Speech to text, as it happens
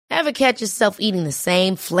Ever catch yourself eating the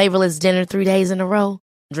same flavorless dinner 3 days in a row?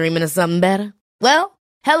 Dreaming of something better? Well,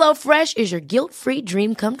 HelloFresh is your guilt-free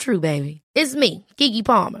dream come true, baby. It's me, Keke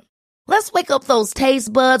Palmer. Let's wake up those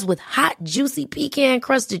taste buds with hot, juicy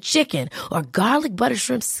pecan-crusted chicken or garlic butter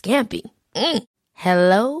shrimp scampi.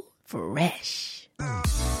 Hello Fresh.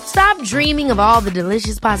 Stop dreaming of all the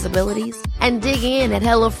delicious possibilities and dig in at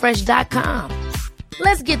HelloFresh.com.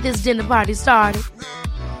 Let's get this dinner party started.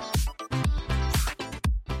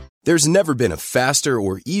 There's never been a faster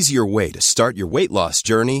or easier way to start your weight loss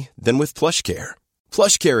journey than with PlushCare.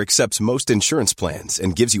 PlushCare accepts most insurance plans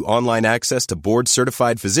and gives you online access to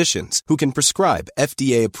board-certified physicians who can prescribe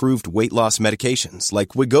FDA-approved weight loss medications like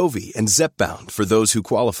Wegovy and Zepbound for those who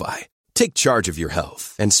qualify. Take charge of your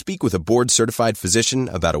health and speak with a board-certified physician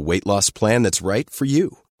about a weight loss plan that's right for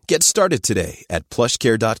you. Get started today at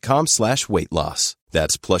plushcare.com/weight loss.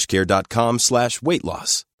 That's plushcare.com/weight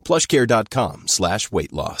loss.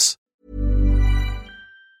 plushcare.com/weight loss.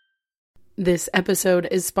 This episode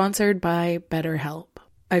is sponsored by BetterHelp.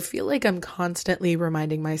 I feel like I'm constantly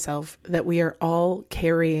reminding myself that we are all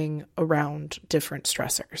carrying around different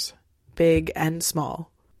stressors, big and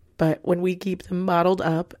small. But when we keep them bottled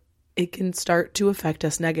up, it can start to affect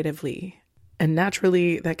us negatively. And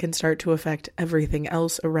naturally, that can start to affect everything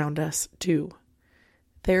else around us too.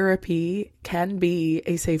 Therapy can be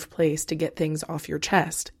a safe place to get things off your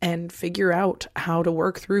chest and figure out how to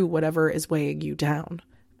work through whatever is weighing you down.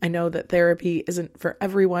 I know that therapy isn't for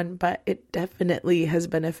everyone, but it definitely has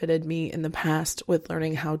benefited me in the past with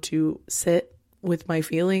learning how to sit with my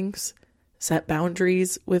feelings, set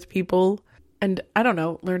boundaries with people, and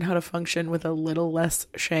learn how to function with a little less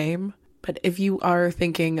shame. But if you are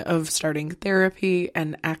thinking of starting therapy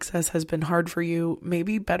and access has been hard for you,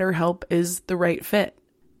 maybe BetterHelp is the right fit.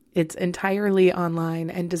 It's entirely online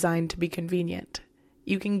and designed to be convenient.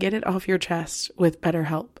 You can get it off your chest with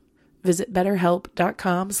BetterHelp. Visit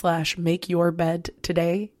BetterHelp.com/makeyourbed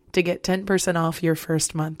today to get 10% off your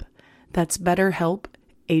first month. That's BetterHelp,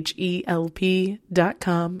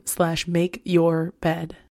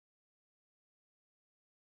 HELP.com/makeyourbed.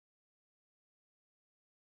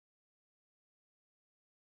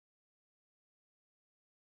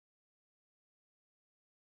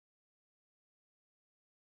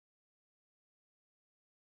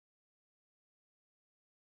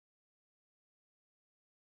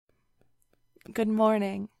 Good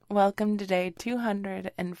morning. Welcome to day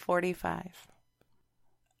 245.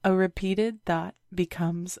 A repeated thought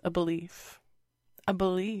becomes a belief. A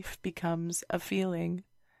belief becomes a feeling.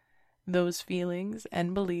 Those feelings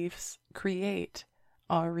and beliefs create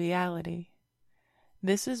our reality.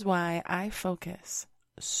 This is why I focus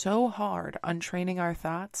so hard on training our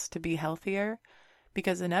thoughts to be healthier,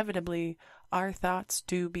 because inevitably our thoughts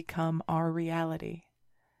do become our reality.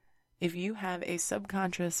 If you have a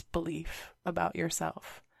subconscious belief about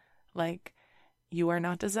yourself, like you are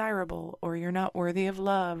not desirable, or you're not worthy of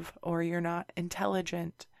love, or you're not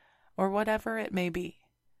intelligent, or whatever it may be,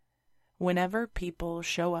 whenever people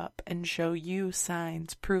show up and show you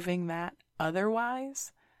signs proving that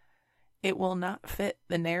otherwise, it will not fit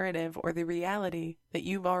the narrative or the reality that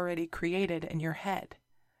you've already created in your head.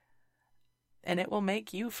 And it will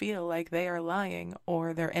make you feel like they are lying,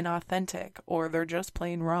 or they're inauthentic, or they're just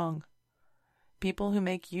plain wrong. People who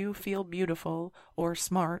make you feel beautiful or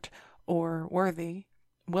smart or worthy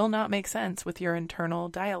will not make sense with your internal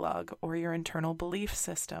dialogue or your internal belief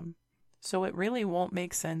system. So it really won't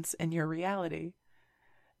make sense in your reality.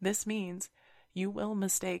 This means you will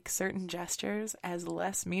mistake certain gestures as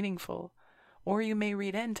less meaningful, or you may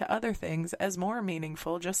read into other things as more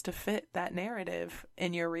meaningful just to fit that narrative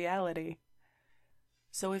in your reality.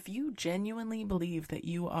 So if you genuinely believe that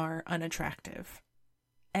you are unattractive,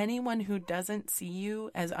 anyone who doesn't see you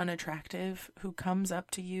as unattractive, who comes up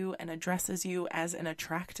to you and addresses you as an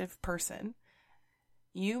attractive person,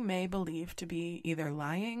 you may believe to be either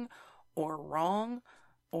lying or wrong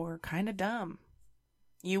or kind of dumb.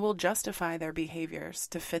 You will justify their behaviors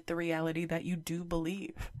to fit the reality that you do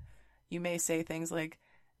believe. You may say things like,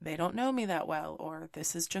 they don't know me that well, or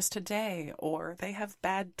this is just a day, or they have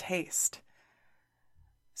bad taste.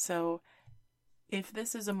 So if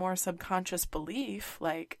this is a more subconscious belief,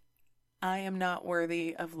 like, I am not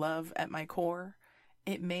worthy of love at my core,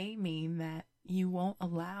 it may mean that you won't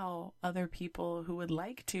allow other people who would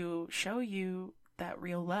like to show you that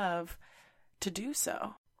real love to do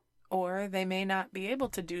so. Or they may not be able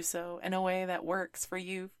to do so in a way that works for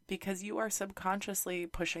you because you are subconsciously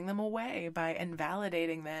pushing them away by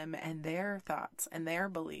invalidating them and their thoughts and their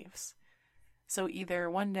beliefs. So either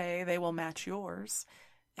one day they will match yours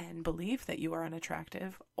and believe that you are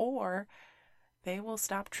unattractive, or they will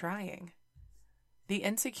stop trying. The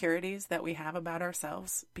insecurities that we have about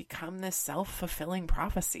ourselves become this self-fulfilling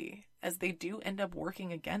prophecy, as they do end up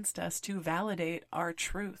working against us to validate our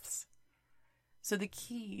truths. So the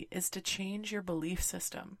key is to change your belief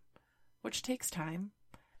system, which takes time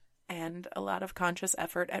and a lot of conscious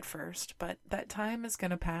effort at first, but that time is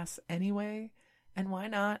going to pass anyway, and why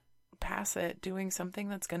not pass it doing something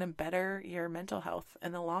that's going to better your mental health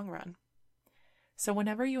in the long run? So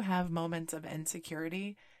whenever you have moments of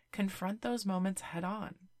insecurity, confront those moments head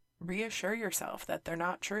on. Reassure yourself that they're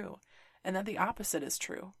not true and that the opposite is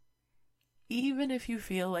true. Even if you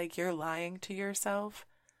feel like you're lying to yourself,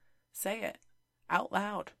 say it out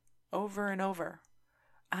loud over and over.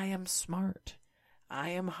 I am smart. I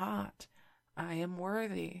am hot. I am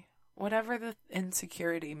worthy. Whatever the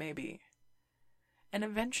insecurity may be. And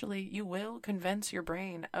eventually you will convince your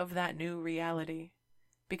brain of that new reality,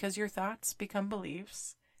 because your thoughts become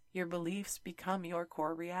beliefs. Your beliefs become your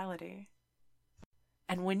core reality.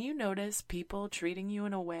 And when you notice people treating you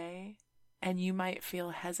in a way, and you might feel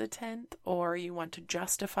hesitant, or you want to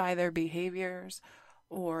justify their behaviors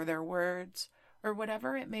or their words, or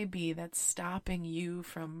whatever it may be that's stopping you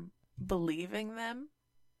from believing them,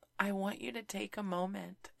 I want you to take a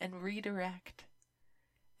moment and redirect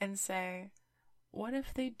and say, what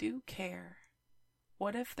if they do care?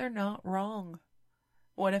 What if they're not wrong?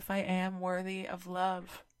 What if I am worthy of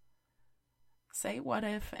love? Say what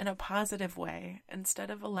if in a positive way instead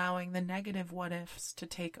of allowing the negative what ifs to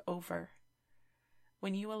take over.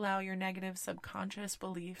 When you allow your negative subconscious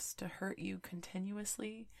beliefs to hurt you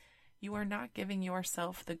continuously, you are not giving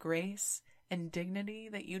yourself the grace and dignity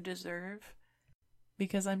that you deserve.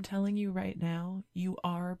 Because I'm telling you right now, you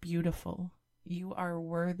are beautiful. You are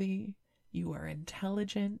worthy. You are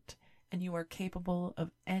intelligent. And you are capable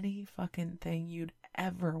of any fucking thing you'd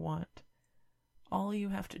ever want. All you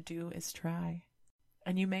have to do is try.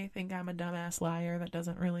 And you may think I'm a dumbass liar that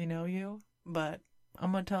doesn't really know you, but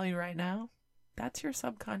I'm going to tell you right now, that's your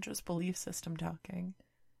subconscious belief system talking.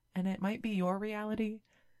 And it might be your reality,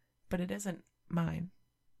 but it isn't mine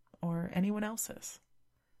or anyone else's.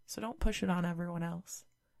 So don't push it on everyone else,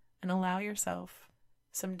 and allow yourself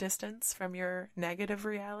some distance from your negative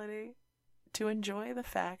reality to enjoy the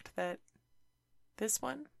fact that this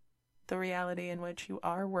one, the reality in which you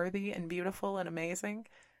are worthy and beautiful and amazing,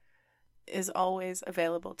 is always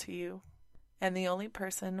available to you. And the only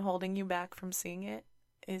person holding you back from seeing it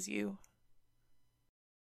is you.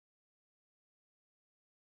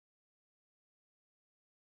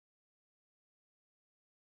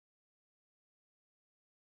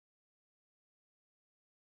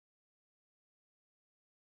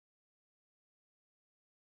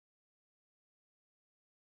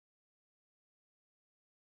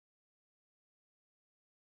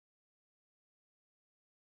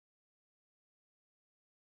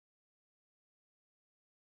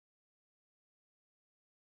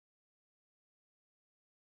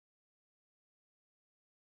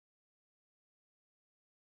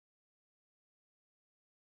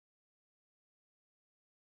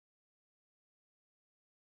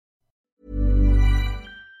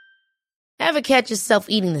 Ever catch yourself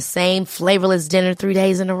eating the same flavorless dinner 3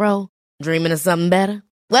 days in a row? Dreaming of something better?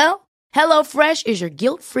 Well, HelloFresh is your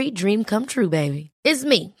guilt-free dream come true, baby. It's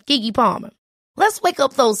me, Keke Palmer. Let's wake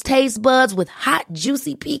up those taste buds with hot,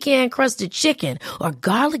 juicy pecan-crusted chicken or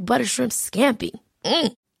garlic butter shrimp scampi.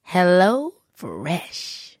 Hello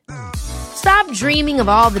Fresh. Stop dreaming of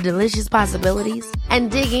all the delicious possibilities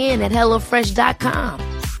and dig in at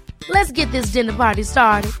HelloFresh.com. Let's get this dinner party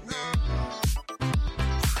started.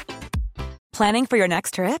 Planning for your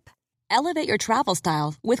next trip? Elevate your travel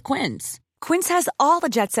style with Quince. Quince has all the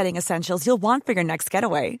jet-setting essentials you'll want for your next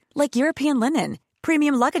getaway, like European linen,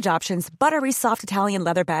 premium luggage options, buttery soft Italian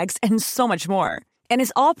leather bags, and so much more. And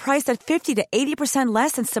is all priced at 50 to 80%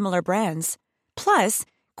 less than similar brands. Plus,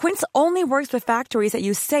 Quince only works with factories that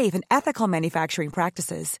use safe and ethical manufacturing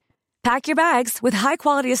practices. Pack your bags with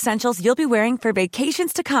high-quality essentials you'll be wearing for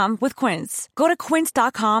vacations to come with Quince. Go to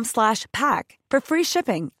quince.com/pack for free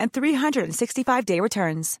shipping and 365-day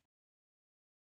returns.